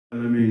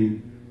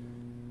El-Amin.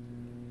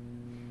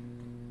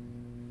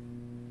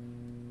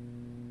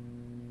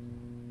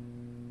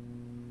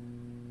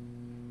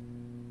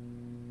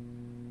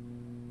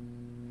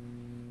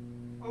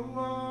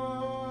 Allahu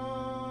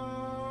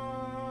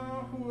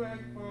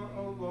Akbar,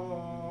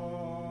 Allahu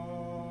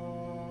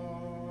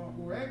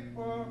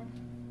Akbar,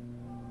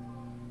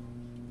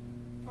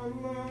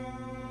 Allahu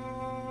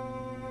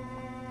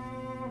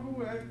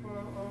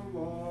Akbar,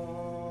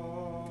 Allahu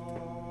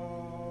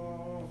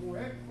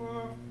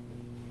Akbar.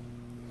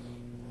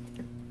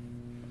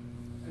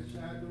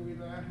 Ashhadu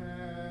ilaha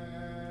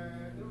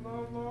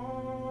illallah.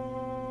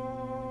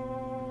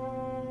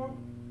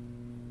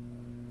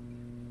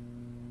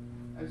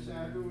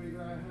 Ashhadu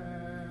ilaha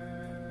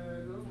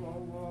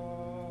illallah.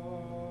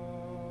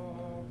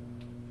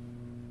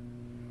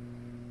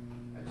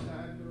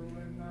 Ashhadu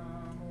anna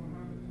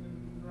Muhammadan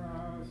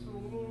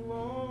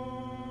Rasulullah.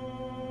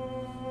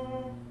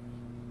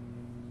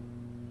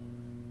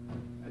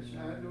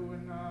 Ashhadu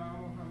anna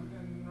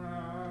Muhammadan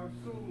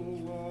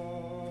Rasulullah.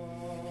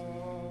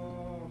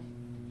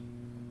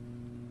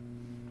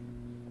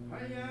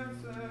 Hayya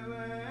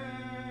salat.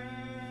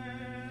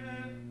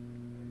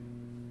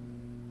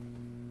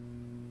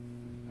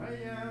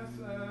 Hayya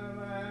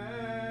salat.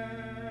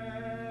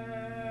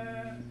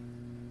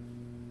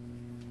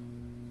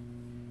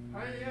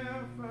 Hayya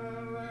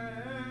falah.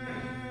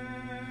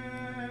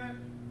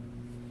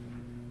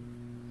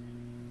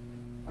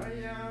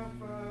 Hayya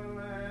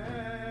falah.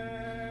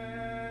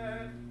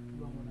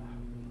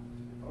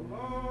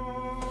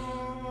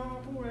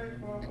 Allahu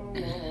Akbar,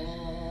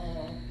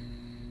 Allahu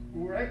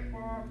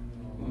Akbar.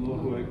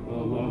 Allahu Akbar,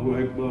 Allahu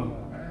Akbar.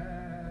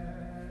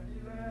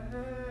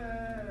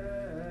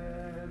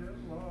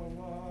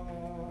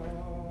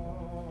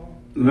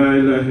 La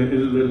ilaha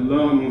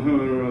illallah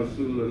Muhammad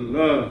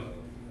Rasulullah.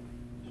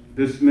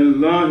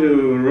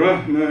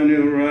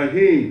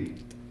 Bismillahir-Rahmanir-Rahim.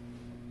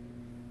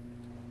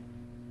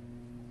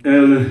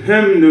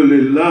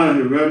 Alhamdulillahi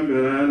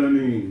Rabbil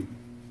Alameen.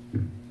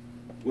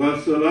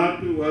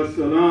 Wassalatu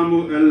wassalamu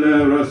ala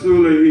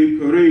Rasulihi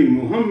Kareem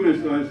Muhammad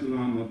sallallahu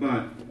alaihi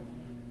wasallam.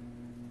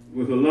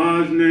 With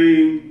Allah's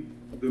name,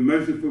 the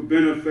merciful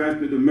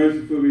benefactor, the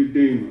merciful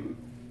redeemer,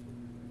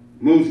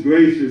 most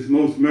gracious,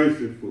 most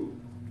merciful,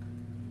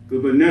 the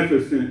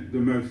beneficent, the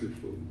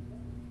merciful.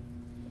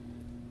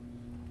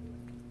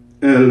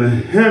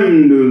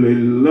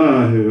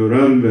 Alhamdulillahi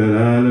Rabbil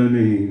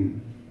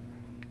Alameen.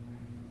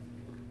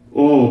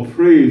 All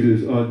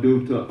praises are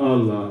due to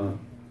Allah,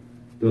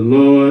 the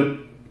Lord,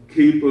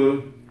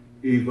 keeper,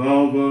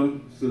 evolver,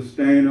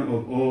 sustainer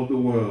of all the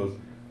worlds.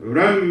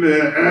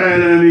 Rabbil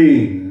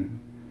Alameen,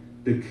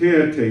 the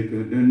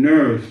caretaker, the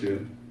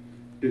nourisher,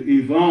 the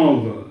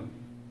evolver,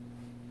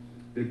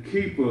 the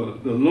keeper,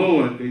 the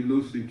Lord, they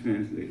loosely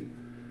translate.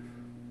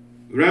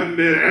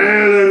 Rabbil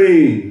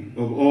Alameen,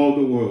 of all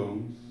the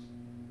worlds.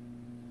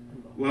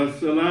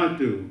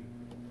 Wassalatu,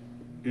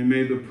 and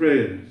may the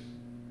prayers.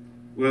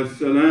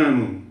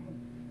 Wassalamu,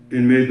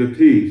 and may the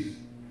peace.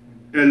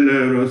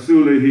 Ala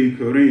Rasulihi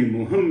Kareem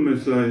Muhammad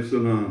sallallahu alaihi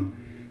wasallam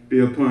be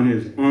upon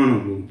his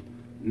honorable,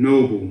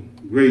 noble,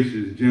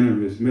 gracious,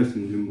 generous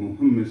messenger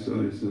Muhammad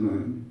sallallahu alaihi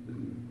wasallam.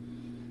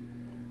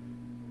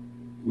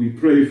 We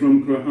pray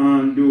from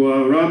Quran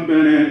dua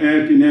Rabbana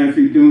atina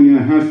fi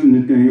dunya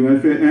hasanatan wa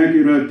fil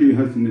akhirati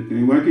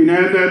hasanatan wa qina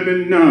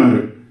adhaban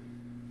nar.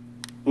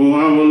 O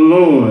our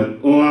Lord,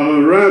 O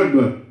our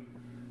Rabb,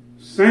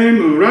 same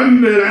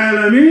Rabbil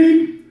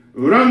Alameen,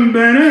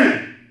 Rabbana.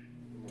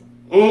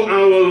 O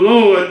our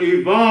Lord,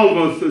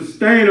 evolver,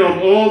 sustainer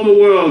of all the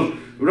worlds,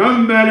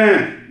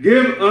 Rabbana,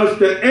 give us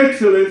the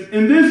excellence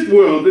in this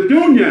world, the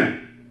dunya.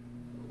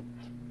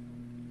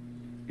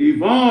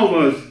 Evolve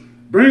us,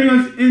 bring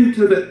us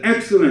into the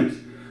excellence,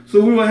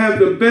 so we will have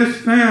the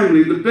best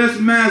family, the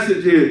best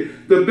messages,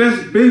 the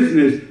best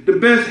business, the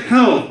best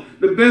health,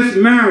 the best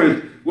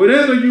marriage.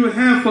 Whatever you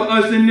have for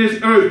us in this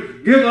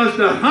earth, give us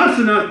the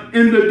hasana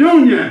in the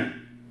dunya.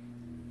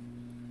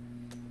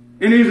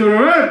 And he's a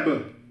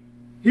Rabb.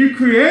 He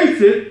creates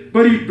it,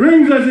 but he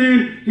brings us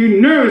in, he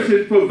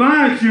nourishes,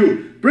 provides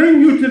you,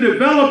 bring you to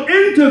develop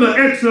into the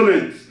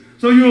excellence,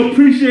 so you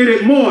appreciate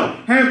it more.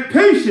 Have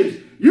patience.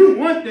 You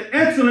want the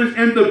excellence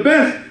and the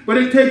best, but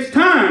it takes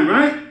time,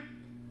 right?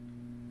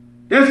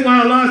 That's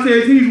why Allah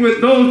says he's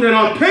with those that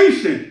are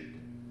patient.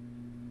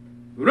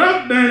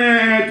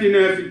 Rabbana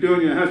atina fid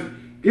dunya hasanah.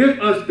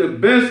 Give us the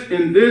best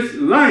in this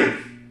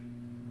life.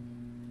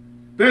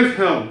 Best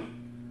health,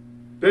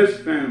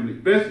 best family,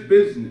 best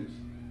business,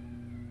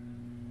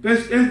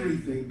 best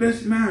everything,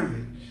 best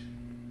marriage.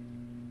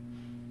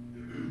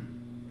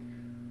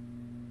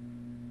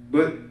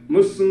 But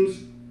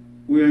Muslims,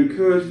 we're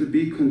encouraged to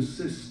be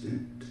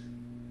consistent.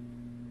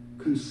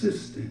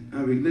 Consistent.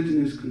 Our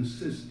religion is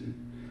consistent.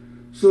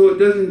 So it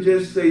doesn't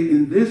just say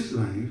in this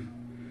life.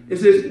 It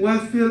says,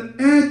 وَفِي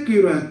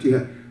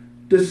الْآخِرَةِ.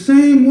 The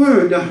same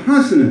word, the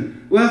hasana.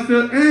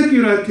 وَفِي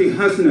الْآخِرَةِ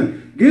hasana.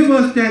 Give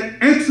us that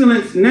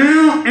excellence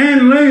now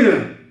and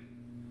later.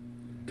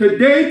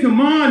 Today,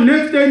 tomorrow,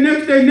 next day,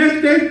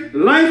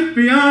 life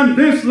beyond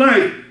this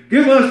life.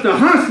 Give us the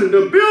hasan,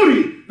 the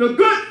beauty, the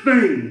good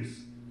things.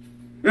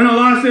 And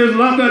Allah says,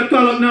 I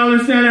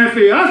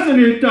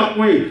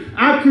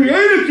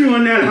created you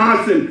in that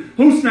Hasan.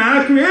 Husna,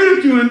 I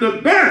created you in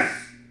the best.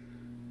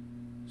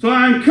 So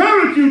I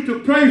encourage you to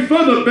pray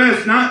for the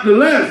best, not the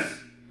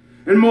less.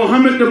 And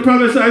Muhammad, the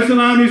Prophet,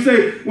 he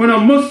say, when a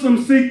Muslim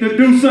seeks to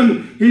do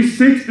something, he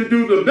seeks to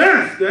do the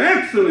best, the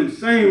excellent,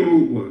 same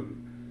root word.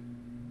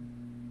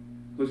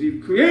 Because he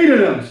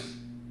created us,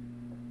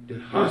 the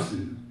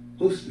Hasan,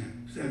 Husna,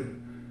 etc.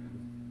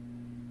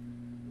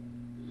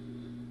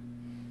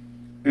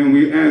 And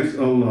we ask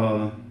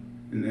Allah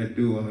in that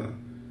dua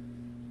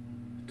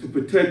to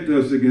protect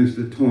us against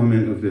the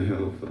torment of the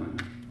hellfire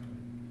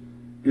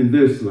in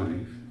this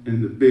life,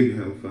 and the big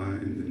hellfire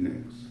in the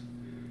next.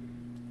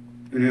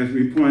 And as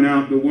we point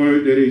out, the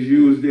word that is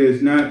used there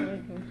is not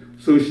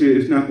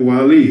associated, it's not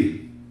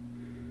wali.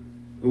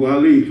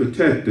 Wali,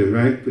 protector,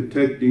 right?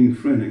 Protecting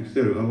friend,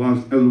 etc.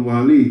 Allah's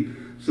al-wali,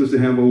 supposed to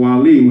have a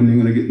wali when they're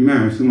going to get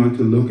married, someone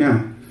to look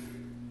out.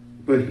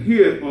 But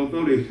here,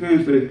 although they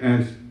translate it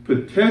as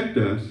protect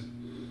us,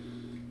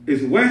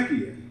 is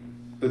waqiyah,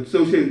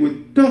 associated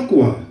with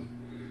taqwa.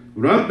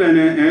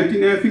 Rabbana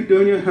atina fid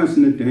dunya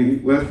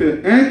hasanatan wa fil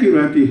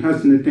akhirati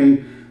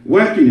hasanatan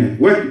waqiyah,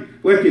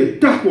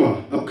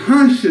 taqwa, a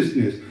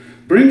consciousness.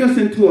 Bring us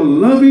into a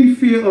loving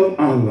fear of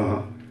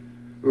Allah,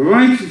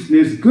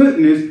 righteousness,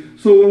 goodness.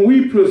 So when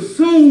we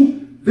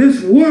pursue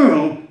this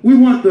world, we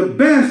want the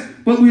best,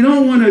 but we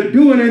don't want to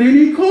do it at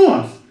any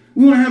cost.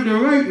 We want to have the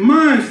right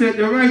mindset,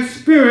 the right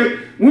spirit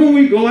when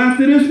we go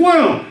after this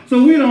world.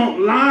 So we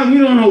don't lie, we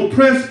don't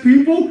oppress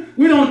people,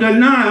 we don't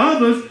deny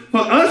others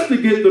for us to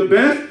get the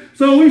best.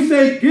 So we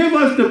say, give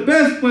us the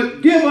best,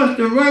 but give us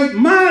the right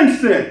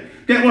mindset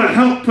that will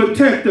help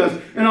protect us.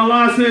 And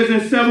Allah says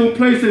in several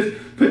places,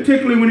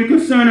 particularly when it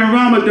concerns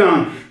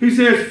Ramadan, He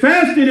says,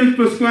 fasting is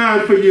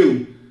prescribed for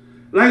you,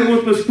 like it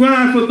was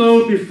prescribed for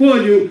those before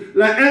you,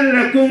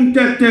 لَأَلَّكُمْ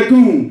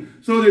تَتَّقُونَ,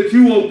 so that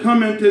you will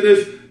come into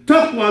this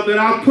taqwa that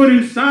I put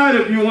inside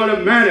of you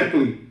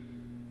automatically.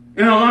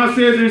 And Allah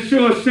says in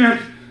Surah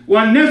Shams,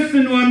 وَنَفْسٍ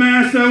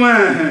وَمَا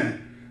سَوَاهَا,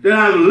 that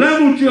I've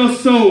leveled your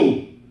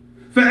soul,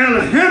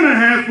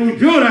 فَأَلْهَمَهَا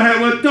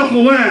فُجُورَهَا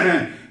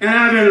وَتَقْوَاهَا, and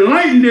I've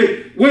enlightened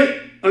it with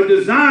a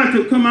desire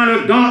to come out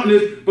of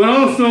darkness, but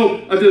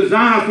also a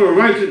desire for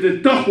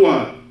righteousness,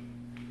 taqwa.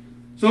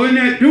 So in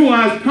that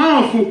dua, it's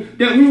powerful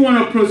that we want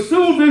to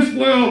pursue this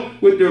world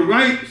with the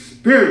right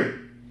spirit.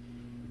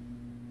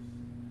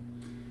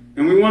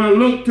 And we want to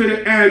look to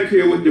the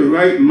akhirah with the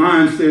right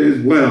mindset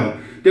as well.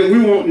 That we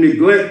won't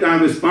neglect our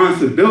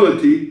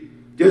responsibility,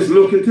 just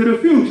look into the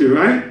future,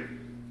 right?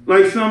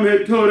 Like some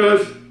had told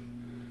us,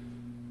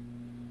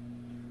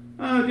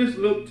 just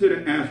look to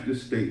the after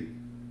state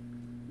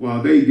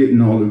while they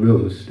getting all the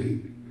real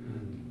estate.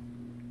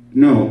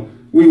 No,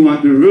 we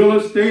want the real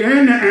estate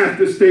and the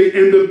after state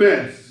and the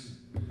best.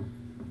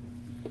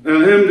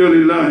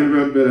 Alhamdulillahi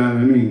Rabbil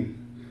Alameen.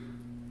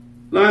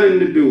 Lot in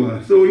the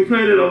dua. So we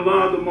pray that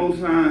Allah, the Most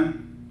High,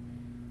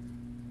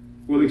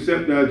 will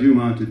accept our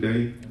Juma'h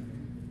today,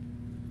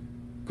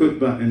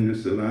 Khutbah and the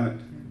Salat,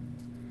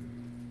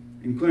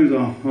 and cleanse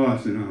our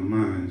hearts and our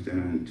minds, that our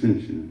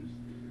intentions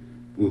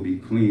will be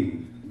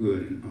clean,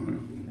 good, and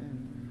honorable.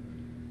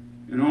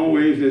 And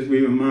always, as we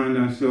remind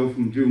ourselves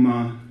from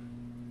Juma'h,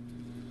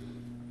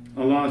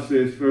 Allah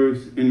says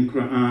first in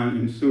Quran,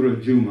 in Surah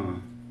Juma'h,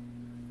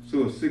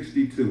 Surah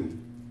 62,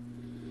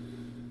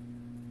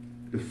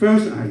 the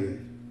first ayat,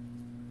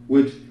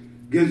 which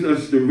gives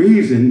us the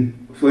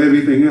reason for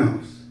everything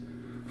else,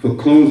 for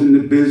closing the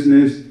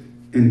business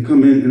and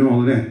coming and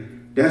all of that.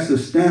 That's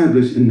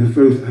established in the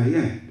first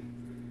ayat.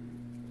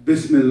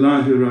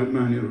 Bismillahir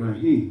Rahmanir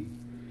Rahim.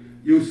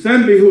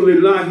 Yusabbihu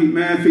lillahi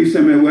ma fi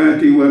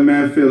samawati wa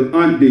ma fil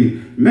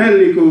ardi,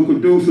 Malikul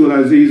Qudusul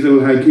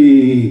Azizul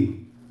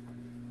Hakim.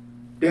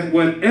 That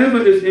whatever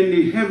is in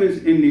the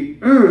heavens and the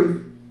earth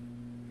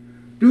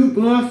do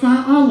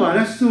glorify Allah.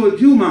 That's Surah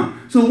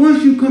Juma'h. So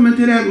once you come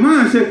into that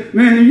mindset,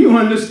 man, and you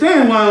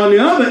understand why on the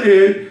other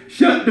end,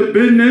 shut the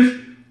business,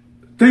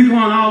 think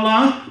on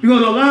Allah,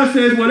 because Allah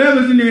says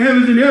whatever's in the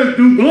heavens and the earth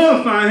do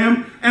glorify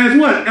Him as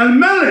what?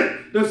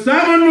 El-Malik, the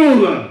sovereign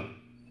ruler.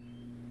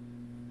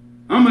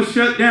 I'm going to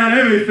shut down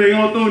everything,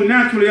 although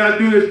naturally I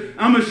do this.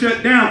 I'm going to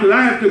shut down because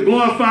I have to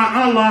glorify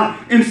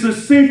Allah in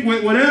succinct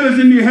with whatever's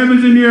in the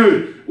heavens and the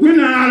earth. We're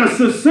not out of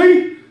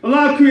succinct.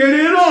 Allah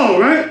created it all,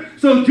 right?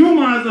 So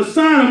Juma'h is a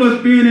sign of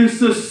us being in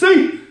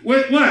succinct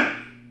with what?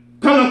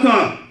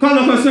 Khalaqa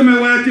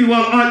samawati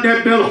wal ard,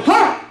 that bil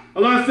haq.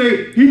 Allah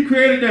say He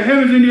created the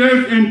heavens and the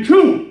earth in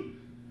truth.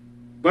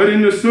 But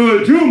in the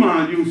Surah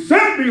Juma'h,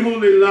 yusabbihu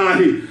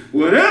lillahi,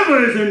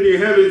 whatever is in the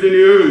heavens and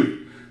the earth,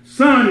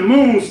 sun,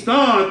 moon,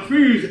 star,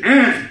 trees,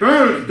 ants,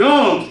 birds,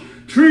 dogs,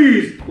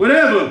 trees,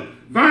 whatever,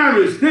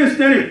 virus, this,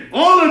 that,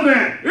 all of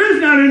that is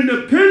not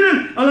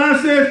independent. Allah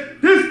says,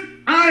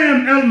 I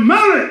am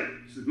El-Malik.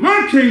 This is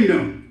my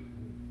kingdom.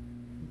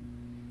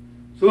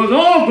 So it's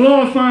all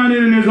glorifying it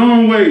in His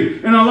own way.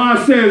 And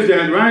Allah says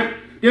that, right?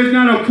 There's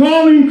not a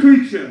crawling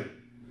creature,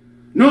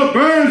 no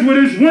birds with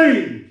its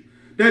wings,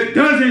 that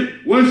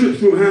doesn't worship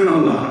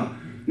Subhanallah.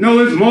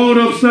 know his mode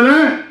of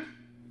salat.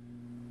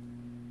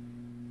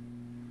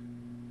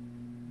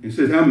 It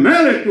says,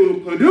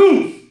 Al-Malikul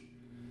Qudus,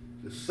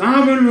 the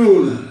sovereign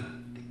ruler,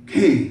 the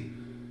king.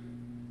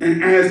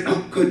 And as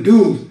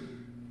Al-Qudus,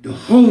 the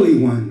Holy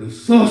One, the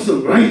source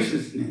of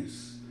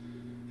righteousness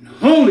and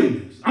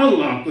holiness.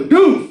 Allah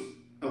Qudus,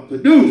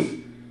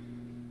 Al-Qudus.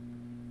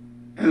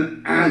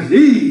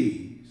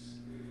 Al-Aziz,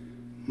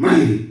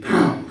 mighty,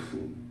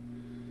 powerful.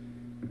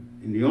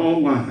 And the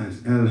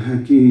all-wise,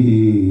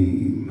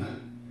 Al-Hakim.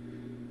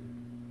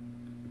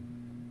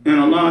 And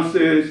Allah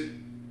says,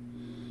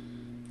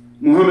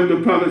 Muhammad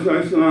the Prophet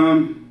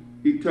ﷺ,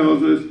 he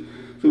tells us,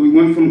 so we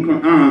went from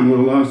Quran, what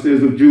Allah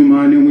says of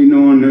Juma'h, and then we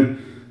know on the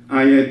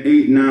ayat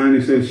 8, 9,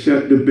 it says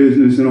shut the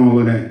business and all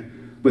of that.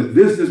 But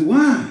this is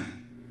why.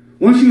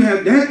 Once you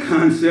have that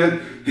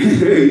concept,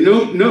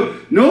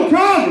 no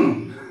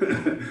problem.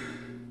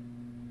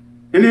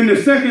 And in the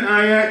second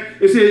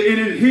ayat, it says, it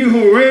is he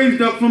who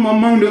raised up from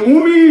among the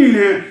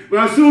Ummiyin,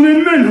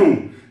 Rasulun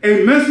minhum,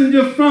 a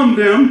messenger from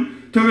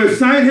them to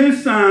recite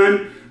his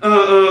sign,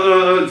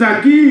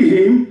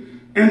 Zakihim,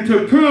 and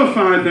to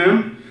purify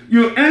them,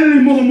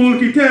 yu'allimuhumul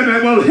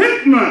kitaba wal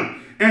hikmah,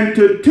 and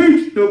to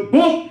teach the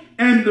book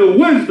and the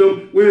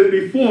wisdom whereas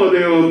before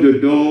they are of the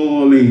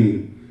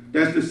Daleen.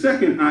 That's the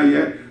second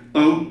ayat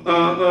of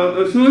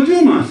Surah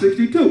Juma'h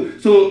 62.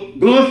 So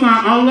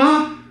glorify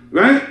Allah,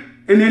 right?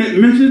 And then it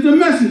mentions the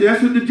messenger.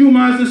 That's what the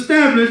Juma'h is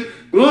established.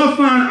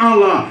 Glorifying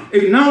Allah,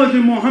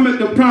 acknowledging Muhammad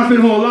the Prophet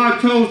who Allah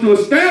chose to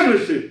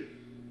establish it.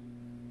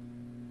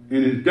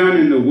 And it's done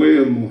in the way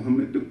of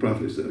Muhammad the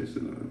Prophet.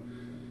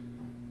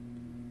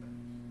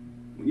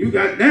 When you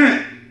got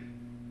that,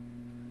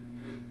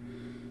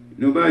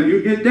 nobody,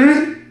 you get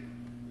that?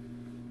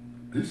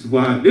 This is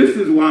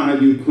why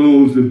you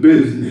close the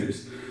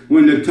business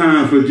when the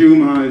time for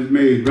Juma'h is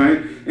made, right?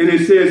 And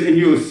it says, and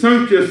you'll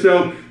search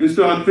yourself and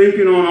start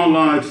thinking on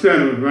Allah,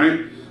 etc.,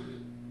 right?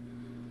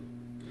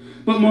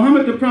 But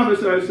Muhammad the Prophet,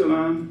 he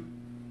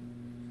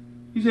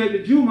said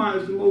the Juma'ah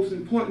is the most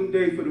important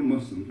day for the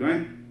Muslims,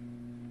 right?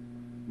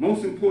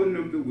 Most important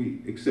of the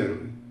week, etc.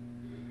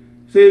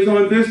 It says,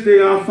 on this day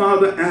our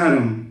father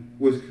Adam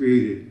was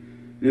created.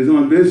 And it's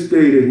on this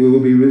day that we will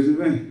be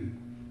resurrected.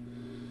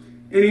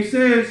 And he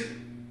says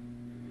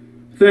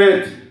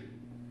that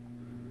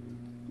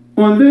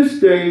on this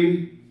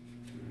day,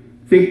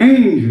 the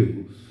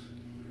angels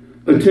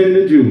attend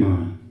the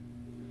Juma'ah.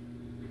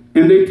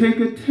 And they take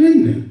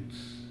attendance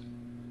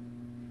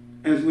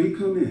as we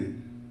come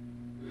in.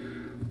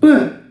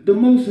 But the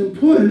most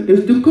important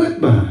is the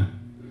Khutbah.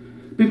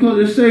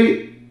 Because it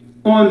say,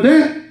 on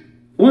that,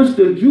 once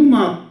the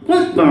Juma'ah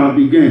Khutbah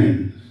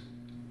begins,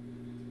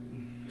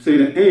 say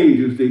the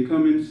angels, they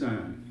come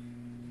inside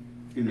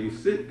and they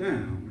sit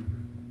down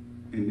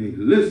and they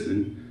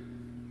listen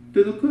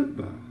to the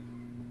Khutbah.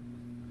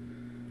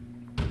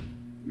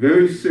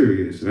 Very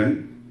serious, right?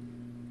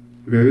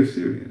 Very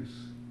serious.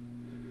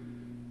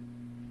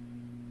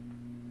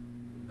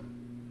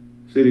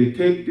 So they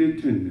take the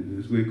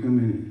attendance as we're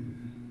coming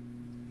in.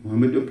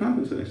 Muhammad the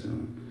Prophet says so.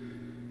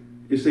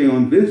 It say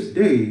on this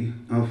day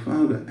our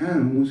father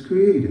Adam was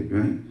created,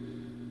 right?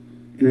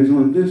 And it's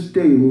on this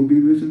day we'll be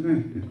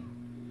resurrected.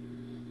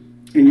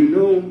 And you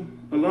know,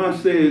 Allah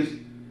says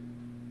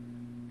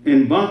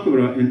in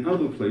Baqarah and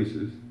other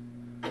places,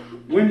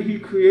 when he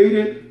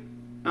created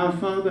our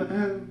father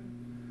Adam,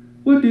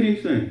 what did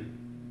he say?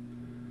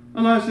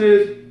 Allah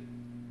says,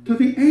 to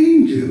the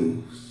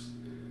angels.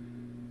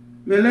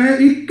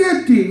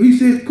 Malaikati. We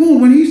said, cool.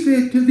 When he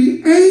said to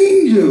the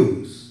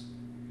angels,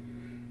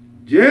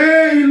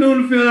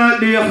 Jailun fil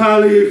ardi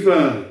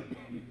khalifa.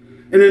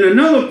 And in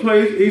another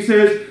place, he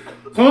says,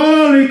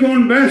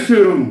 Khaliqun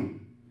basharun.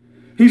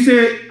 He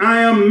said, I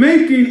am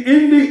making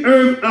in the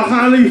earth a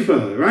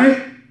khalifa,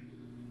 right?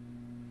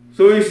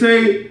 So he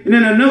say, and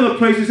in another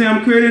place, he said,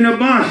 I'm creating a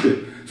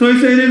bashar. So he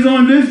said, it's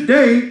on this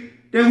day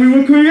that we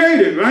were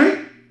created, right?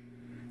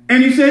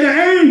 And he said the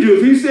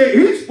angels, he said,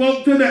 he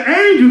spoke to the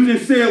angels and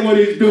said what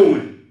he's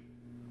doing.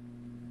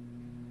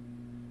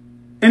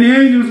 And the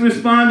angels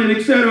responded,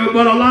 etc.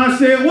 But Allah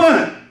said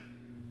what?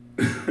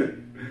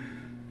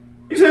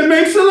 He said,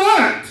 make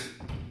salat.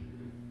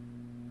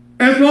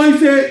 And so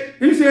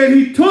he said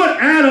he taught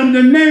Adam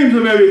the names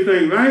of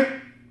everything, right?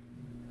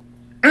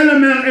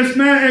 El-Amin, he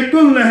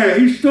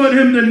taught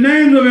him the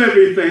names of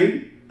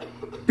everything.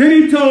 Then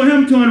he told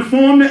him to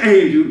inform the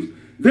angels.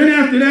 Then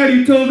after that,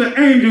 he told the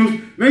angels,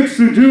 make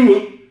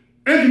sujood,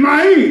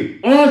 ijma'in,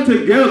 all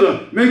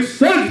together, make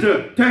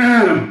sajda to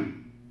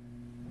Adam.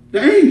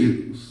 The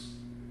angels.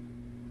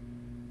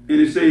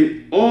 And it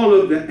say, all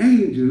of the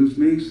angels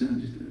make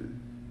sajda.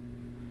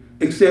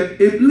 Except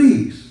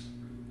Iblis,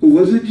 who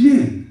was a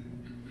jinn.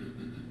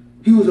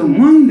 He was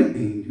among the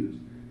angels,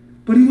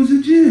 but he was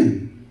a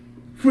jinn.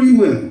 Free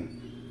will.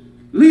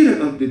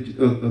 Leader of the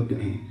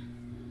angels.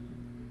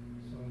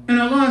 And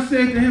Allah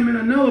said to him in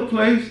another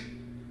place,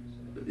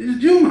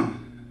 it's Juma'h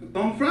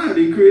on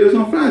Friday. He created us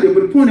on Friday.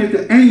 But the point is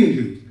the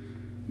angels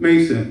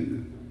made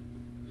sajda.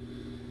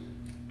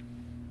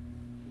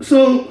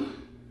 So,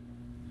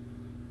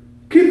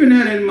 keeping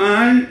that in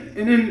mind,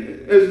 and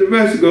then as the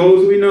rest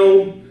goes, we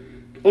know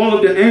all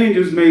of the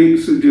angels made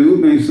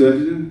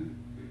sajda,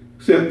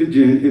 except the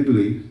jinn,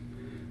 Iblis.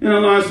 And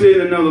Allah said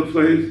in another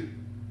place,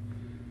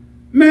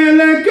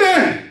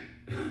 Malaka!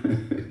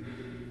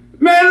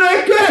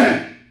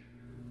 Malaka!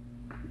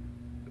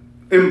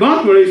 In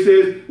Baqarah it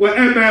says,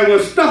 wherever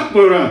was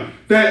stakbara,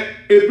 that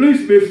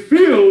Iblis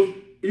refused.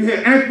 You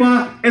hear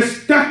Akbar,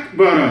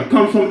 Estakbara,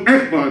 comes from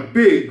Akbar,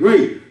 big,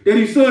 great. That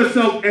he saw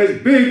himself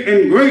as big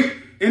and great,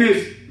 and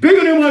it's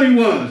bigger than what he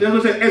was. That's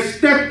what it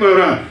says,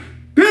 Estakbara,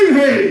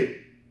 big-headed.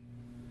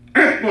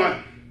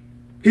 Akbar.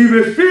 He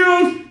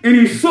refused, and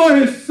he saw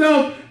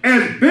himself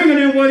as bigger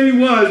than what he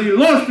was. He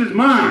lost his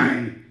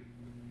mind.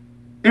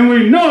 And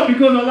we know it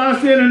because Allah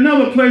said in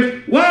another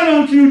place, why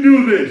don't you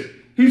do this?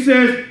 He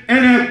says,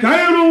 and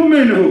khairu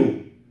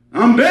minhu,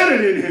 I'm better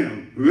than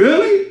him.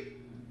 Really?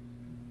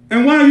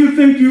 And why do you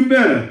think you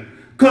better?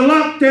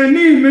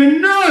 Khalaqtani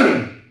min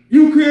nar.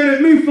 You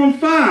created me from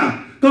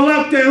fire.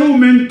 Khalaqtahu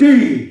min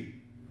tin.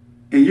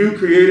 And you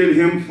created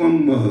him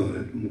from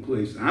mud.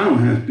 I don't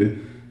have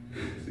to.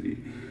 See,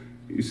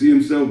 you see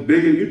himself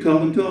bigger. You're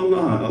talking to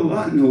Allah.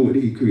 Allah knows what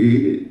he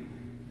created.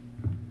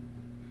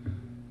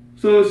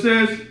 So it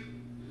says,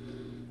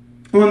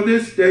 on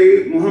this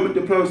day, Muhammad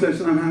the Prophet said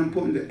something how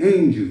important the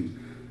angels.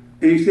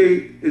 And he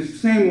said, it's the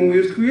same when we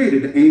was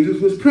created. The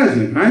angels was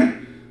present, right?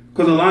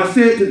 Because Allah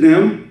said to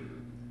them,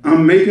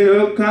 I'm making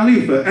a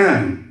Khalifa,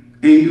 Adam.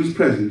 Angels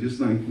present, just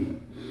like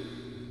him.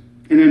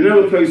 And in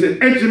another place it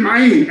said,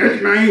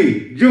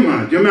 Ejma'in,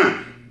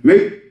 Juma'h.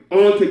 Make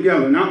all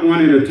together, not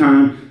one at a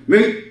time.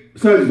 Make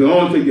sajda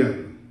all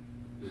together.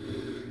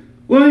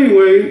 Well,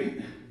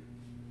 anyway,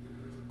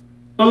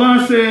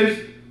 Allah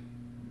says,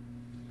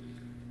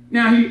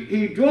 now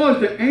he draws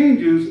the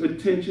angels'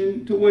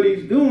 attention to what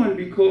he's doing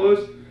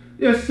because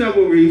there's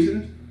several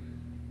reasons.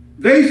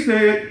 They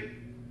said,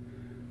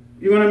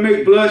 you want to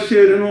make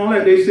bloodshed and all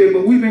that. They said,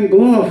 but we've been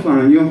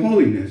glorifying your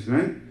holiness,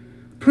 right?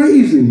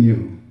 Praising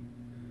you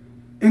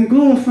and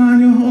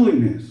glorifying your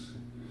holiness.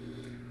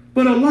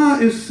 But Allah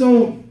is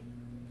so,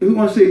 we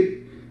want to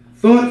say,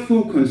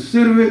 thoughtful,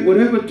 considerate,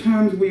 whatever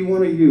terms we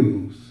want to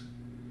use.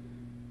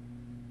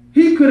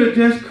 He could have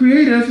just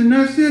created us and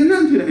not said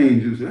nothing to the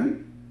angels, right?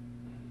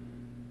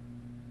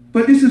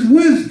 But this is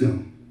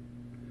wisdom.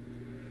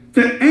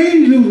 The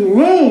angel's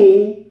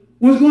role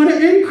was going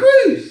to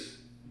increase.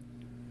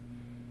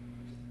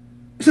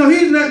 So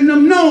he's letting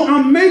them know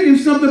I'm making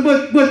something,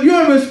 but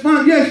your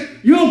response, yes,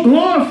 you're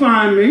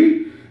glorifying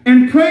me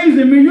and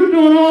praising me. You're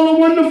doing all the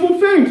wonderful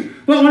things.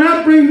 But when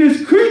I bring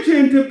this creature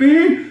into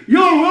being,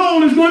 your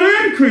role is going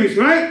to increase,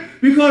 right?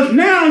 Because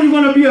now you're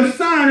going to be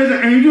assigned as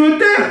an angel of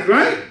death,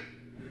 right?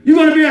 You're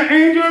going to be an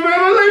angel of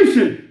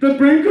revelation to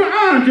bring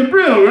Quran,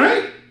 Jibril,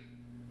 right?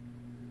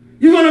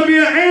 You're going to be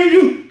an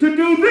angel to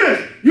do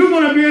this. You're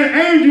going to be an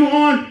angel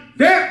on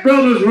that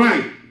brother's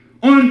right,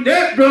 on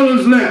that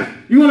brother's left.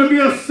 You're going to be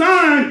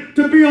assigned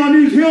to be on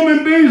these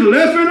human beings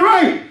left and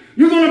right.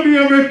 You're going to be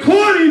a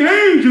recording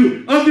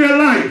angel of their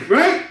life,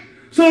 right?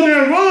 So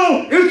their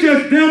role is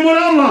just them with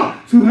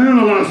Allah.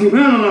 Subhanallah,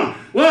 subhanallah.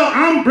 Well,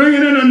 I'm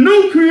bringing in a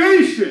new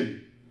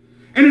creation,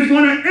 and it's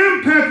going to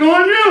impact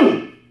on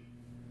you.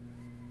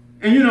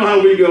 And you know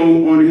how we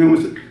go on him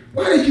and say,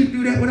 why did you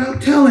do that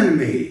without telling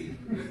me?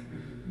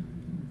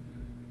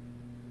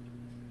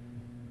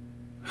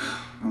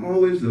 I'm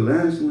always the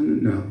last one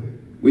to know.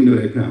 We know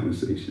that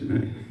conversation,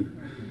 right?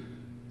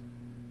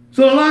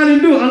 So Allah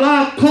didn't do it.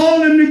 Allah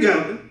called them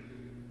together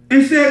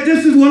and said,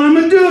 this is what I'm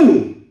going to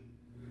do.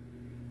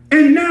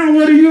 And now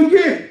what do you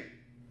get?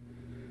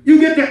 You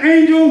get the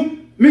angel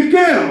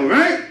Mikael,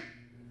 right?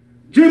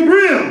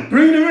 Jibril,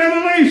 bring the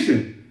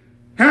revelation.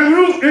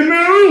 Harut and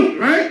Marut,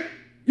 right?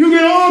 You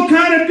get all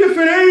kind of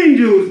different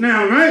angels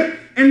now, right?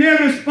 And their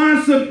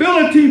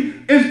responsibility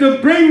is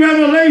to bring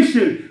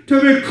revelation, to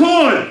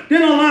record.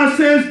 Then Allah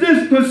says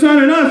this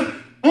concerning us.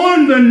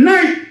 On the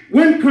night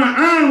when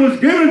Quran was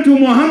given to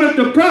Muhammad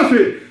the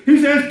Prophet, he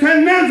says,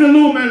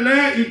 تَنَزَّلُوا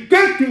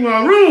مَلَائِكَةُ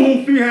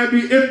وَرُوحُ فِيهَا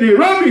بِإِذْنِ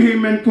رَبِّهِمْ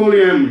مِنْ كُلِّ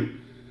أَمْرٍ.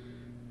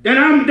 That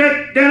on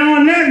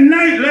that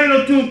night,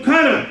 Laylatul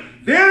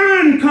Qadr,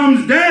 therein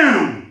comes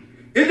down.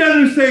 It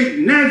doesn't say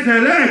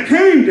Nazala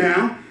came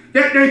down,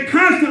 that they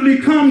constantly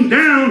come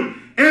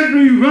down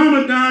every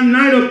Ramadan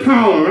night of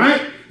power,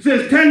 right? It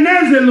says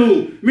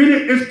Tanazalu,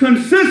 meaning it's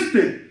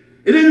consistent.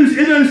 It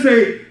doesn't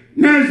say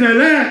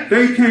Nazalat,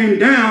 they came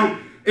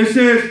down. It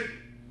says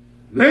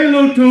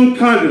Laylatul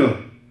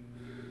Qadr.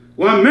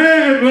 Wa ma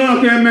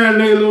adraka ma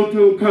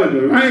Laylatul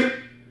Qadr, right?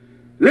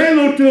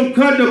 Laylatul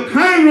Qadr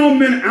Khairun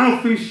min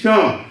alfi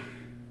shahr.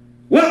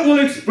 What will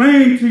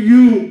explain to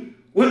you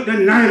what the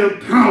night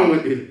of power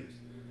is?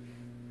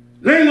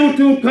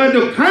 Laylatul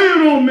Qadr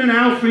Khairun min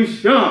alfi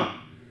shahr.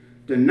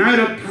 The night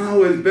of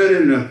power is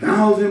better than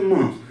 1,000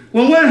 months.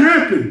 Well, what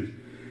happens?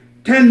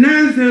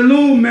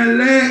 Tanazzalu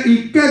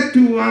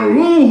malaikatu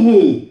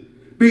waruhu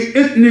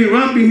bi'ithni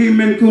rabbihim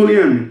min kulli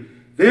amrin.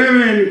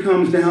 Therein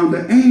comes down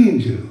the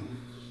angels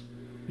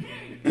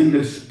and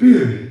the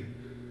spirit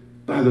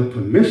by the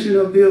permission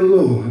of their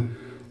Lord,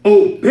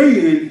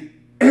 obeying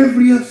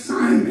every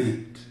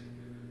assignment.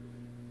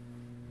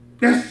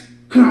 That's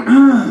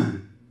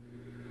Quran.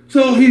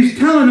 So he's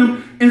telling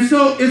them, and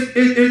so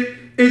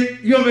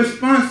it's your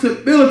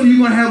responsibility. You're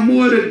going to have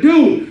more to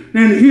do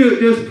than here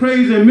just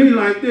praising me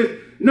like this.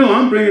 No,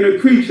 I'm bringing a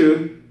creature.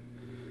 And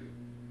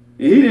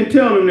he didn't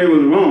tell them they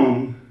was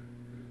wrong.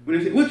 When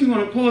they said, what you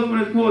going to cause when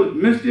it's called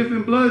mischief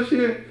and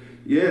bloodshed?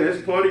 Yeah,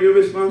 that's part of your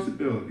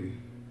responsibility.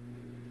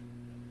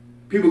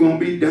 People are going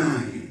to be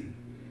dying.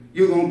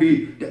 You're going to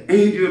be the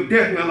angel of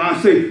death, like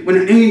I say, when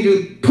the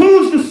angel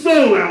pulls the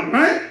soul out,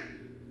 right?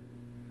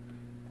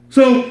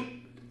 So,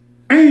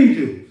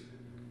 angels.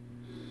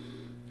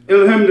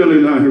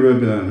 Alhamdulillahi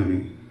Rabbil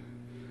Alameen.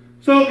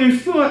 So, in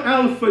Surah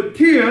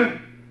Al-Fatir,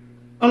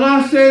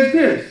 Allah says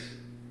this.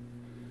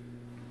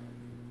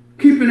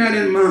 Keeping that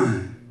in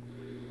mind.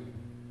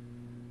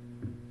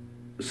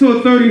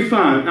 Surah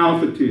 35,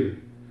 Al-Fatir.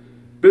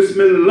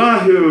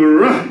 Bismillahir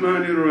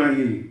Rahmanir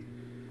Rahim.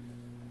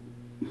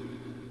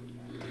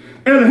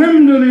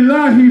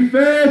 Alhamdulillahi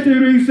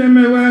fatiri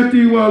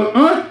samawati wal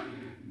ard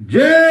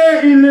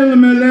ja'ilil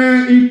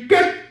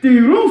malaikati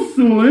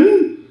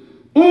rusulan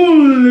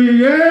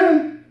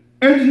uliya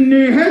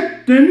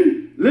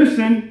ajnihatin.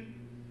 Listen,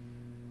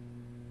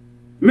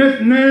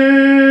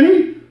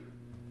 mithnani,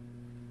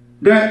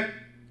 that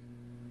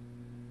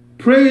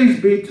praise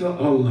be to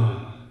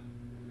Allah,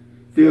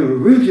 the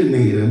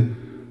originator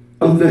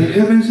of the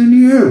heavens and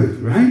the earth,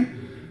 right?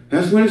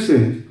 That's what it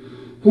says.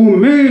 Who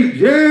made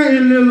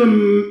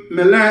ja'ilil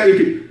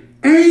malaikati,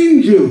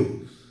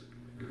 angels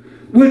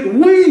with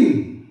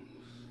wings.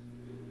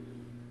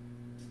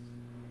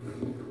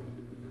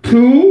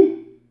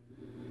 Two,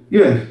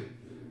 yes.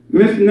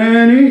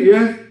 Mithnani,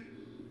 yes.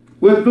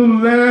 With the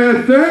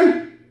last,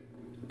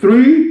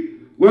 three,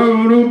 well,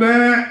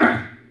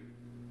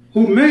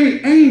 who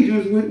made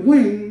angels with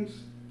wings,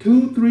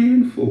 2, 3,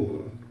 and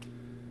 4.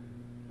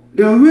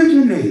 The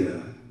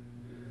originator,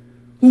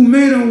 who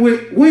made them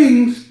with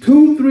wings,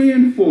 2, 3,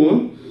 and 4.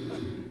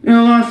 And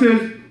Allah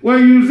says,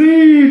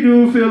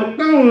 وَيُزِيدُ فِي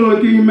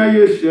الْقَوْلِ مَا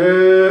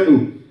يَشَاءُ.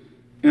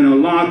 And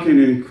Allah can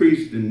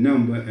increase the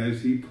number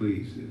as He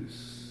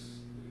pleases.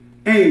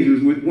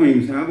 Angels with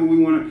wings, however we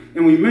want to.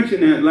 And we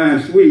mentioned that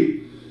last week.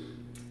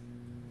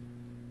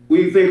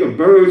 We think of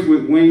birds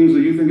with wings, or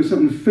you think of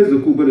something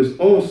physical, but it's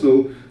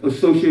also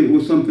associated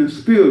with something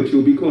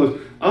spiritual, because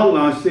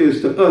Allah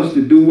says to us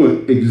to do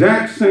what?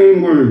 Exact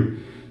same word.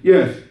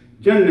 Yes,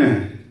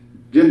 Jannah.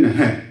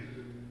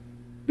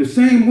 The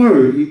same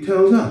word He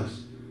tells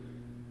us.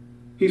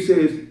 He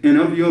says, and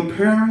of your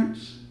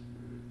parents,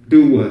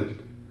 do what?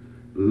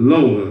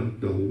 Lower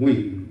the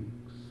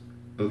wings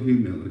of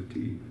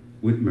humility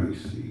with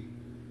mercy.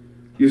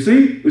 You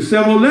see, there's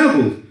several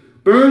levels.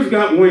 Birds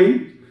got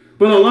wings.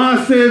 But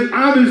Allah says,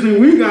 obviously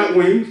we got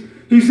wings.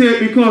 He said,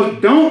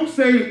 because don't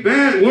say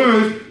bad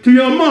words to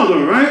your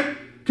mother, right?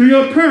 To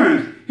your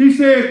parents. He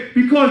said,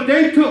 because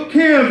they took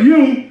care of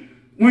you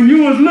when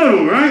you was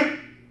little, right?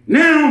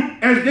 Now,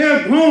 as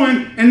they're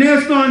growing and they're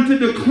starting to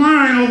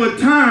decline over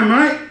time,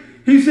 right?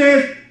 He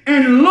says,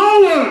 and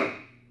lower.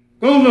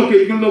 Go look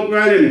it. You can look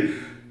right in it.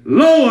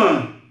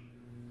 Lower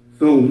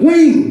the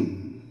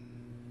wings.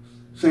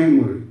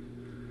 Same word.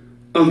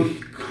 Of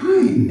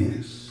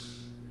kindness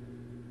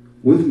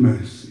with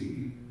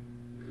mercy.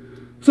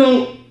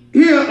 So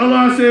here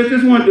Allah says,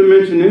 just wanted to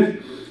mention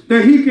this,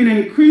 that He can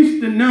increase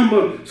the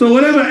number. So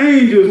whatever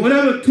angels,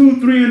 whatever 2,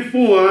 3, and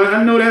 4,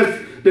 I know that's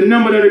the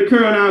number that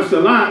occur in our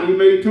salat. We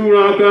make 2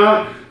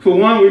 rak'ah. For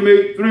 1, we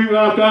make 3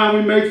 rak'ah,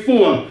 we make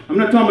 4. I'm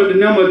not talking about the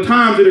number of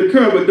times that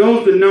occur, but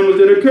those are the numbers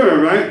that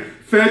occur, right?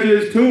 Fajr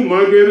is 2,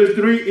 Maghrib is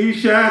 3,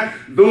 Isha,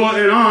 Dhuhr,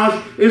 and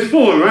Asr is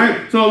 4,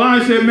 right? So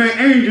Allah said, make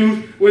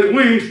angels with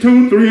wings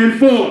 2, 3, and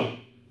 4.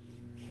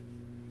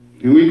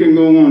 And we can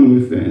go on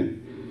with that.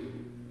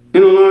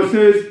 And Allah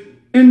says,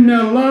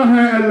 Inna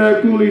Allaha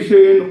ala kulli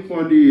shay'in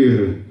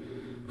qadir.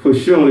 For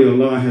surely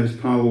Allah has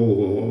power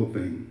over all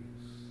things.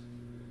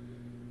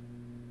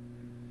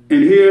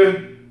 And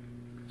here,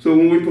 so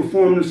when we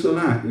perform the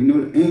salat, we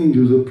know the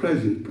angels are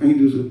present.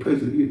 Angels are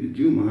present here, the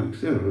Juma'h,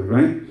 etc.,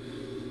 right?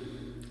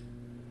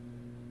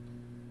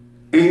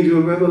 Angel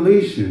of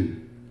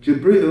revelation,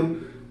 Jibril,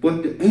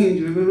 but the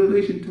angel of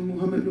revelation to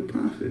Muhammad the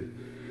Prophet.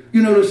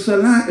 You know, the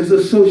salat is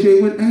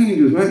associated with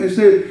angels, right? It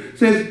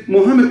says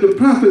Muhammad the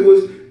Prophet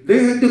was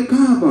there at the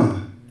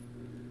Kaaba,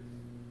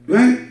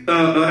 right?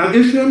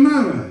 Isra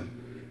Maraj.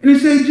 And it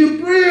says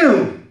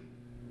Jibril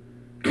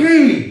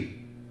came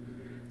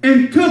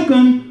and took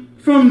him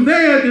from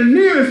there, the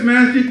nearest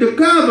masjid, the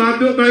Kaaba,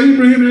 built by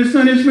Ibrahim and his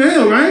son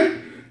Ishmael, right?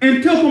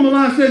 And took him,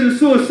 Allah says in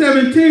Surah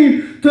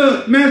 17,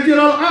 to Masjid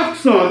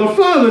Al-Aqsa, the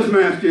father's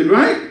masjid,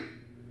 right?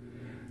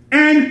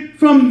 And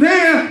from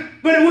there,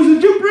 but it was a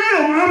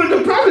Jibril. Muhammad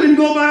the Prophet didn't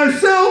go by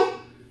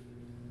himself.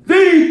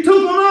 Then he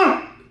took him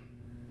up,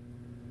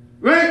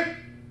 right?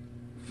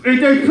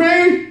 And they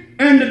prayed,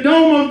 and the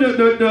dome of the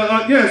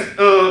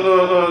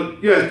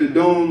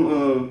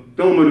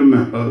dome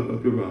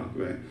of the rock,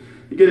 right?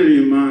 You get it in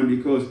your mind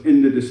because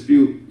in the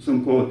dispute,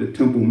 some call it the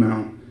Temple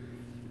Mount,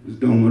 the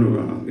dome of the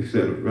rock,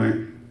 etc.,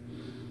 right?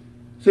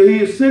 So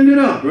he ascended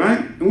up, right?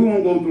 And we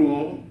won't go through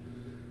all.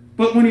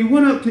 But when he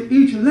went up to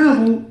each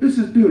level, this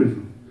is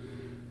beautiful.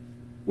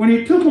 When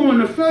he took him on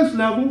the first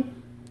level,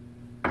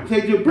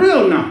 say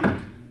Jibril knocked,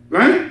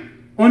 right?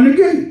 On the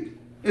gate.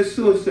 It's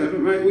Surah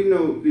 7, right? We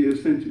know the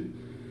ascension.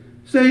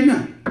 Say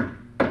no.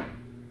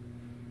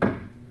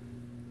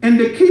 And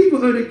the keeper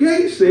of the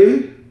gate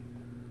said,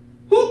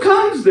 who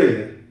comes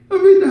there? I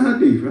read the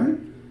hadith, right?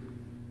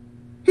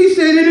 He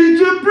said it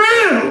is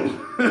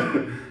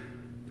Jibril,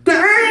 the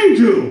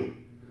angel.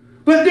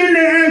 But then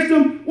they asked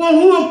him, well,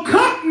 who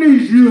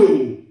accompanies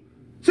you?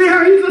 See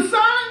how he's a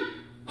sign?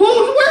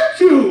 Who's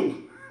with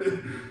you?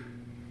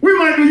 We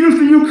might be used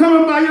to you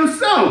coming by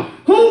yourself.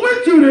 Who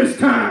with you this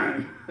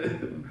time?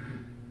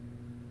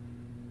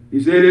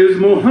 He said, it is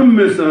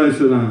Muhammad sallallahu alaihi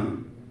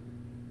wasallam.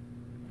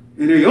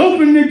 And they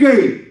opened the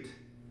gate.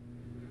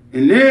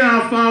 And there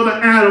our father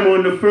Adam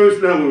on the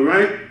first level,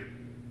 right?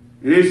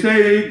 And they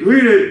say he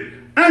greeted,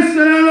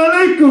 Assalamu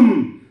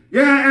alaikum,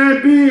 ya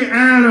Abi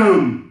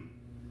Adam.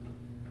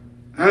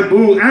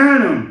 Abu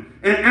Adam.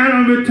 And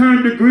Adam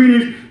returned the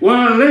greetings,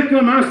 wa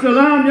alaikum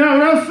assalam, ya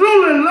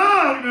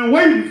Rasulullah. I've been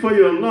waiting for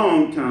you a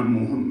long time,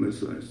 Muhammad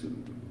sallallahu alaihi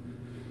wasallam.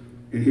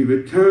 And he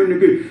returned the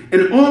greeting.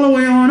 And all the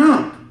way on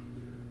up,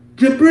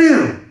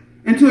 Jibril,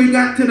 until he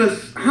got to the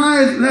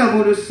highest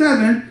level, the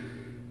 7,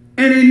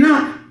 and he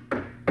knocked.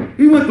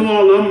 He went through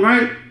all of them,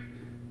 right?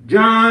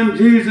 John,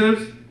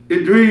 Jesus,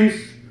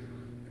 Idris,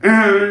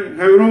 Aaron,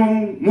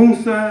 Harun,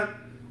 Musa,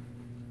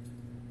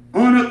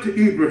 on up to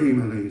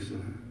Ibrahim alayhi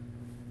salam.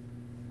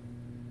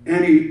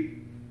 And he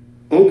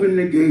opened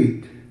the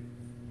gate.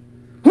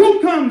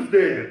 Who comes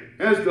there?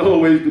 That's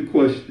always the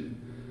question.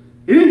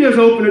 He didn't just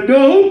open the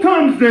door. Who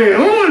comes there?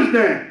 Who is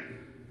that?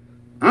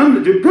 I'm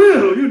the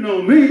Jibril, you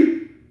know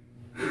me.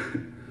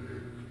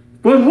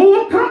 But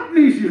who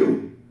accompanies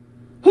you?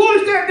 Who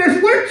is that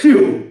that's with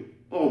you?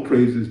 All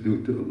praises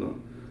due to Allah.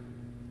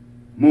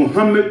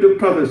 Muhammad the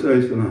Prophet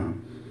sallallahu alaihi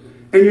wasallam.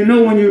 And you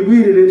know when you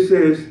read it, it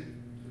says,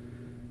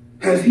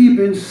 has he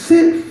been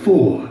sent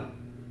for?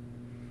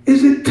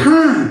 Is it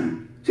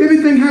time? See,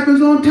 everything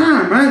happens on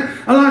time, right?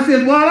 Allah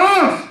says,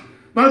 well,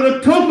 by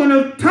the token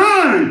of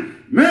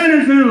time,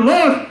 man is in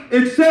loss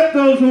except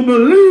those who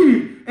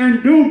believe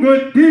and do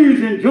good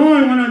deeds and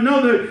join one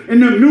another in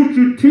the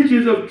mutual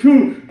teachings of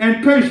truth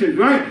and patience,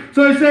 right?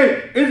 So they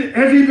say,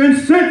 has he been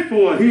sent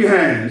for? He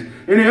has.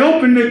 And they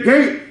opened the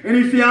gate and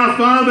he see our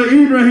father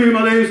Ibrahim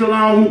alayhi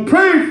salam, who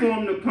prayed for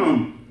him to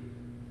come.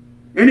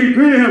 And he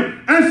greeted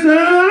him,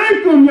 Assalamu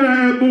alaikum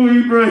ya Abu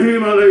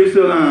Ibrahim alayhi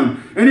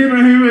salam. And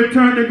Ibrahim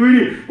returned the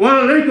greeting, Wa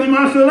alaikum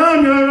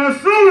assalam ya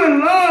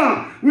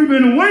Rasulullah. We've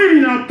been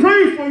waiting. I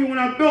prayed for you when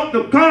I built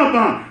the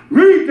Kaaba.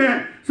 Read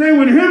that. Say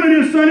when him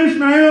and his son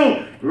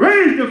Ishmael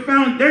raised the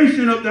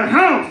foundation of the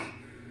house,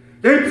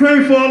 they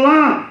prayed for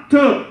Allah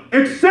to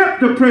accept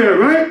the prayer,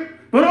 right?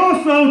 But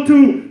also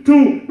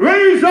to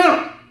raise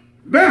up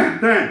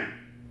that.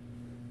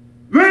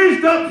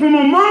 Raised up from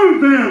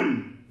among them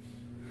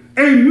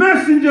a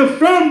messenger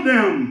from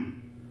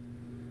them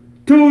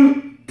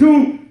to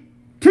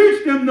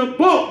teach them the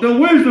book, the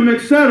wisdom,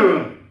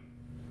 etc.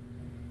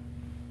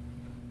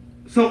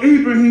 So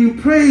Ibrahim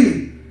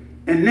prayed,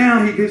 and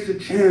now he gets a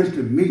chance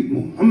to meet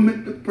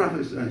Muhammad the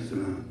Prophet sallallahu alaihi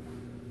wasallam.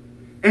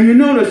 And you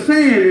know the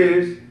saying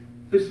is,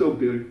 it's so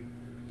beautiful.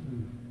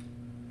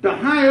 The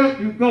higher up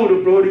you go,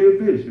 the broader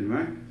your vision,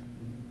 right?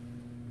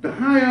 The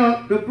higher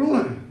up, the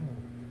broader.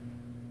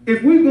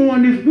 If we go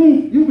on this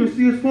roof, you can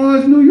see as far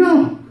as New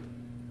York.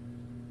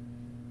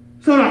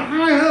 So the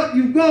higher up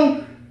you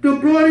go, the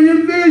broader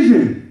your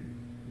vision.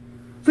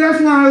 So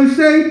that's why I would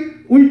say,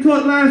 we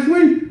taught last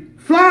week,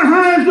 fly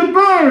high as the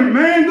bird,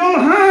 man, go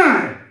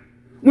high.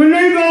 When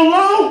they go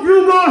low,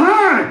 you go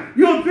high.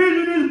 Your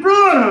vision is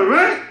broader,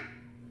 right?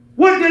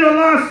 What did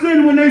Allah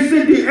send when they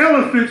sent the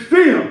elephants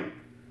field?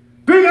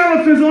 Big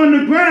elephants on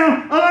the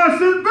ground, Allah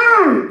sent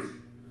birds.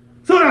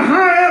 So the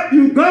higher up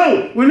you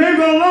go, when they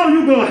go low,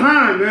 you go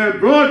high, man,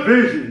 broad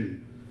vision.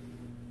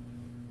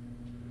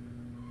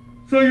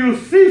 So you'll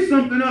see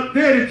something up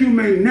there that you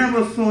may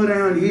never saw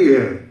down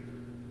here.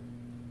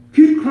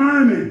 Keep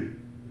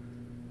climbing.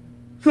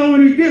 So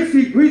when he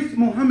greets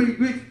Muhammad, he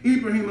greets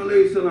Ibrahim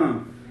alayhi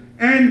salam.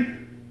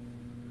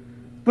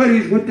 But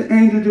he's with the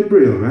angel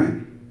Jibril,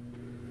 right?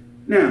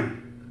 Now,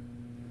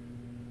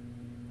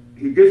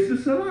 he gets the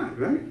salat,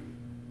 right?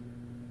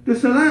 The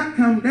salat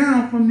comes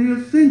down from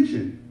the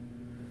ascension.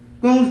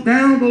 Goes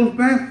down, goes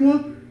back,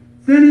 forth.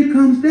 Then he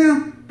comes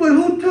down. But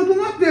who took him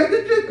up there?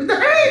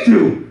 The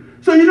angel.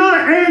 So you know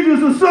the angel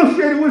is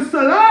associated with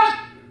salat?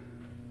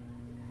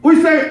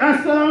 We say,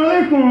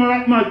 Assalamu alaikum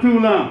wa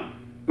rahmatullah.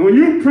 And when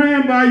you're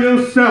praying by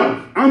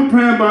yourself, I'm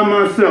praying by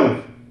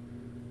myself.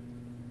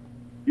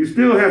 You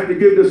still have to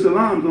give the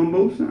salams on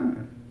both sides.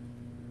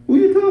 Who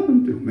you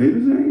talking to? Maybe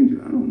it's an angel.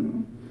 I don't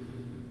know.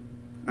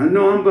 I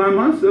know I'm by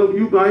myself.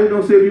 You by you.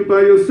 Don't say if you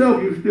by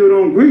yourself, you still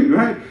don't greet,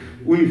 right?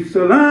 We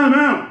salam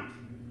out.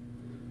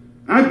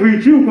 I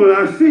greet you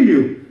because I see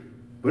you.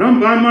 But I'm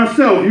by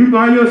myself. You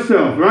by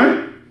yourself,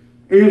 right?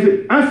 And you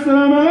say,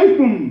 Assalamu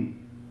alaikum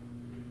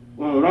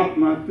wa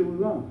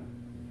rahmatullah.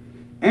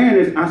 And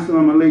it's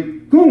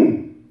Assalamu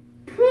alaikum,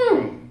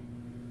 plural.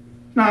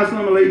 Now,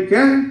 assalamu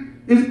alaikum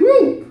is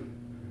group.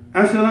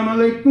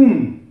 Assalamu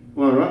alaikum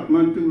wa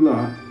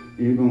rahmatullah.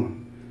 You're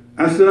going.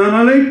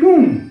 Assalamu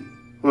alaikum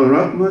wa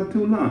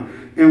rahmatullah.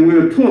 And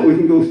we're taught we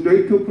can go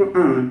straight to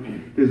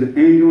Quran. There's an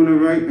angel on the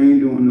right,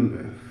 angel on the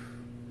left.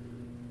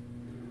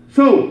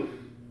 So,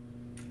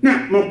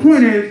 now, my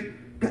point is,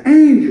 the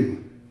angel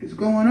is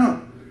going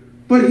up.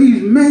 But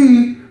he's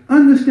made,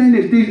 understand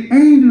this, these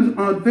angels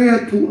are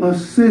there to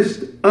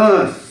assist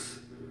us.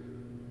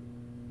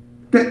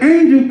 The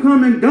angel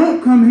come and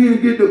don't come here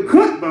and get the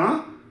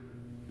Khutbah.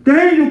 The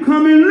angel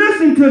come and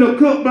listen to the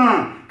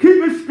Khutbah.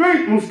 Keep it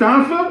straight,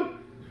 Mustafa.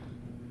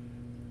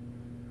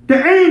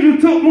 The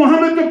angel took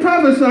Muhammad the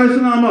Prophet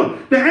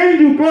up. The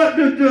angel brought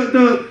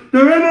the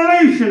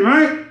revelation,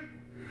 right?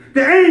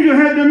 The angel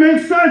had to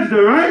make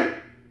sajda, right?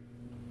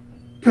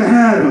 To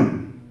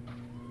Adam.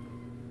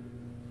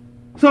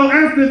 So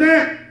after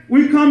that,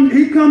 he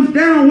comes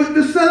down with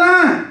the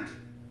salat.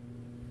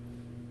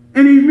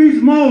 And he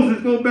meets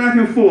Moses, go back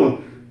and forth.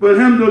 But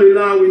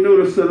alhamdulillah, we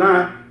know the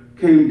salat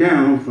came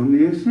down from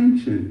the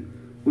ascension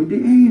with the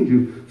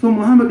angel. So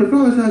Muhammad the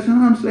Prophet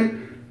say,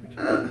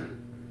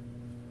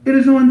 it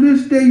is on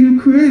this day you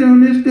create,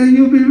 on this day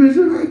you'll be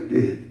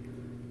resurrected.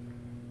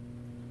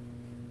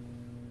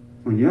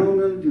 On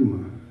Yawm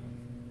al-Juma'h.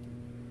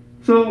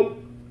 So,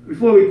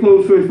 before we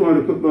close first part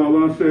of the Khutbah,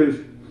 Allah says,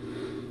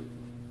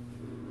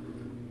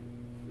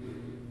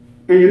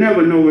 and you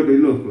never know what they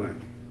look like.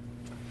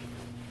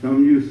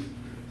 Some you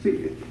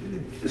see,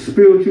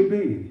 spiritual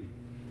being.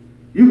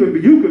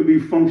 You could be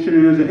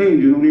functioning as an angel,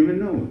 you don't even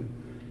know it.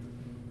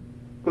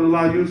 Because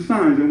Allah uses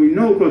signs, and we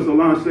know because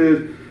Allah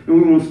says, and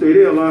we won't stay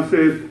there, Allah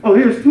says, oh,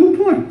 here's 2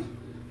 points.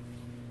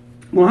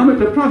 Muhammad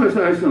the Prophet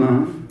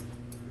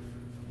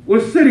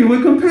was sitting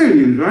with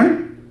companions, right?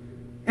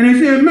 And they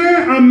said,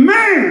 a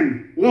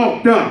man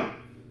walked up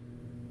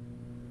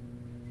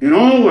in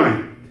all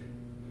white.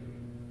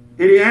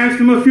 And he asked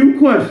him a few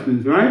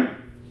questions, right?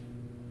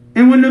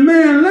 And when the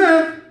man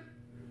left,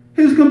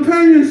 his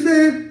companion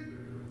said,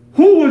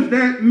 who was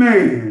that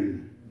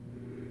man?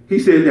 He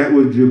said, that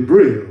was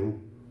Jibril,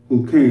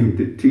 who came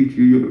to teach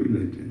you your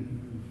religion.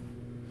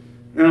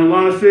 And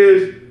Allah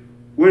says,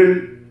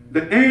 when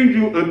the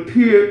angel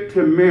appeared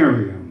to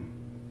Maryam,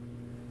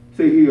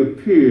 say he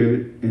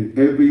appeared in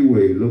every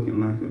way looking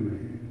like a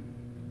man.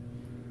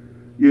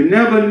 You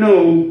never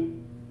know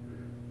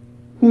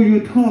who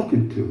you're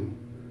talking to.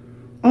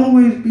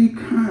 Always be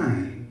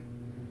kind.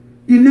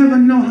 You never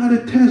know how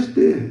to test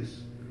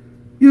this.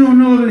 You don't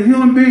know if a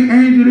human being,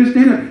 angel, this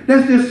thing, that.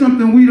 That's just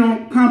something we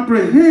don't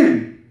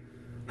comprehend.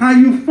 How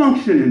you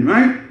functioning,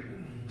 right?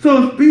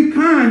 So be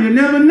kind. You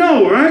never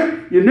know, right?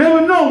 You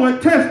never know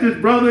what test this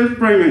brother is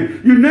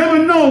bringing. You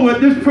never know what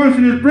this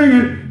person is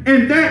bringing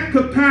in that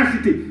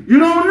capacity. You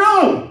don't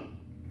know.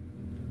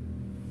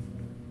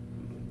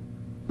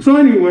 So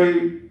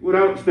anyway,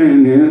 without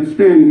standing there, I'm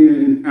standing here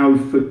in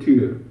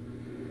Al-Fatir,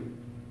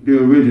 the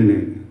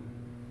originator.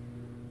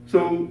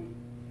 So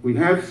we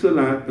have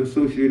salat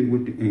associated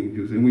with the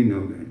angels, and we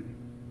know that.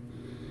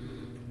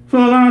 So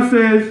Allah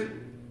says,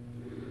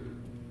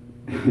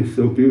 it's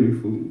so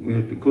beautiful, we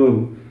have to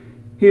close.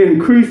 He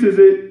increases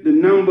it, the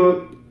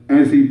number,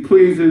 as he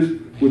pleases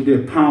with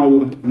their power,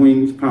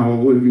 wings, power,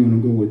 whatever you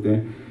want to go with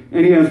that.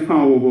 And he has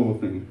power of all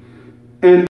things. And